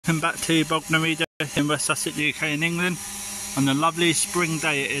Welcome back to Bognor in West Sussex, UK in England. On a lovely spring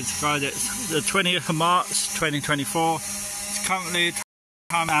day it is, guys. It's the 20th of March 2024. It's currently,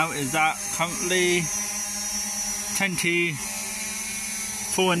 time out is that currently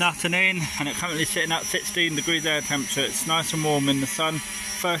 10:04 in the afternoon, and it's currently sitting at 16 degrees air temperature. It's nice and warm in the sun.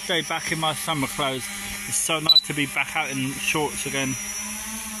 First day back in my summer clothes. It's so nice to be back out in shorts again.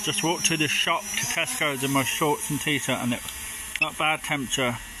 Just walked to the shop to Tesco's in my shorts and t-shirt, and it's not bad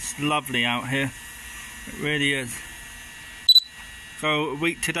temperature. It's lovely out here. It really is. So a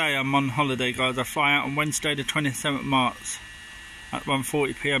week today I'm on holiday, guys. I fly out on Wednesday the 27th March at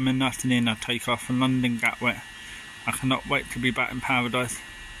 1:40 PM in the afternoon. I take off from London Gatwick. I cannot wait to be back in paradise.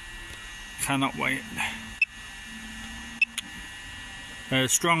 Cannot wait.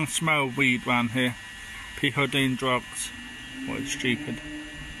 There's a strong smell of weed around here. People are doing drugs. What is stupid.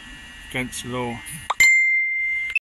 Against the law.